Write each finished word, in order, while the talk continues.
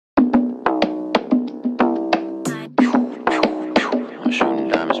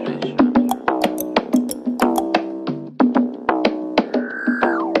I'm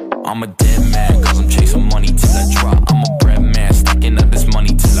a dead man, cause I'm chasing money till I drop. I'm a bread man, stacking up this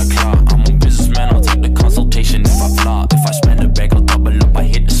money till I clock. I'm a businessman, I'll take the consultation if I flop. If I spend a bag, I'll double up, I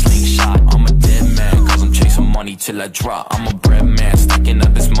hit the slingshot. I'm a dead man, cause I'm chasing money till I drop. I'm a bread man, stacking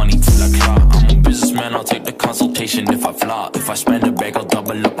up this money till I clock. I'm a businessman, I'll take the consultation if I flop. If I spend a bag, I'll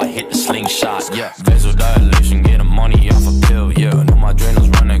double up, I hit the slingshot. Yeah, vasodilation, getting money off a pill. Yeah, know my adrenaline's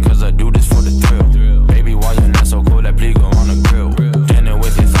running cause I do this for the thrill. Baby, why you not so cool? That please go on the grill. Dinner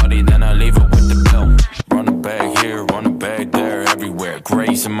with your thotty, then I leave it with the bill. Run a bag here, run a bag there, everywhere.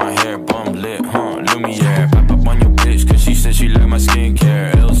 Grace in my hair, bum lit, Lumiere. Pop up on your bitch cause she said she like my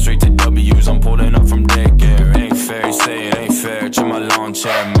skincare. L straight to W's, I'm pulling up from daycare. Ain't fair, you say it ain't fair. To my lawn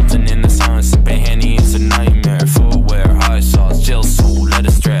chair, melting in the sun, sipping Henny, it's a nightmare. Footwear, high sauce, gel soul, let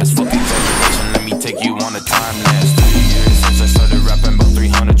it stress. Fuck exaggeration, let me take you on a time lapse. 3 years since I started rapping, about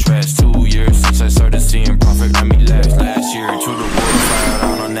 300 tracks. 2 years since I started seeing profit, let me last. Last year, to the world, fired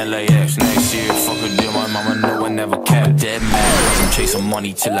out on LAX. Next year, fuck a deal, my mama know I never capped. Dead man, cause I'm chasing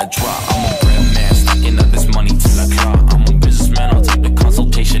money till I drop. I'm a bread man, stacking up this money till I clock. I'm a businessman, I'll take the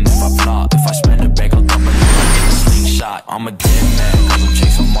consultation if I flop. If I spend a bag, I'll double up, I hit the slingshot. I'm a dead man, cause I'm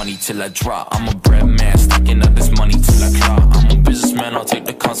chasing money till I drop. I'm a bread man, stacking up this money till I clock. I'm a businessman, I'll take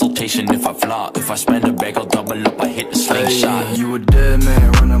the consultation if I flop. If I spend a bag, I'll double up, I hit the slingshot. Hey, you a dead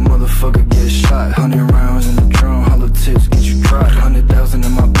man, when a motherfucker get shot. 100 rounds in the drum, hollow tips get you dropped. 100,000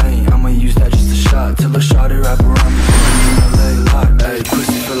 in my bank, I'ma use that just a shot. Till a shot it wrap around me, LA lock. Hey,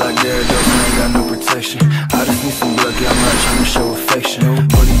 pussy feel like Daredevil, ain't got no protection. I just need some lucky, I'm not trying to show affection.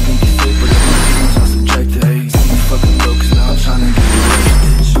 Nobody think you sick, but if my feelings are subjective. Hey, see me fucking low, cause now I'm trying to get arrested.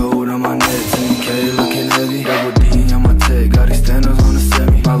 Gold on my neck, 10K looking heavy. Double D on my tech, got extenders on the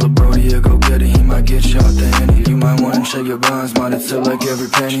semi. My lil' brody, go get it, he might get you out the Henny. You might wanna check your bonds, might it tell like every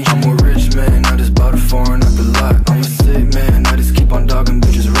penny. I'm a rich man, I just bought a foreign at the lot. I'm a sick man, I just keep on dogging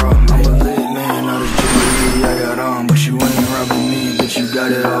bitches raw. I'm a lit man, all this jewelry I got on, but you ain't robbing me, bitch, you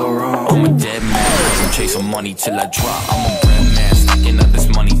got it all wrong. I'm a dead man, cause I'm chasing money till I drop. I'm a bread man, stacking up this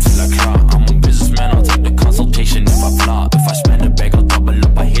money till I clock. I'm a businessman, I'll take the consultation if I flop. If I spend a bag, I'll double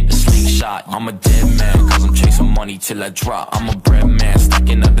up, I hit the slingshot. I'm a dead man, cause I'm chasing money till I drop. I'm a bread man,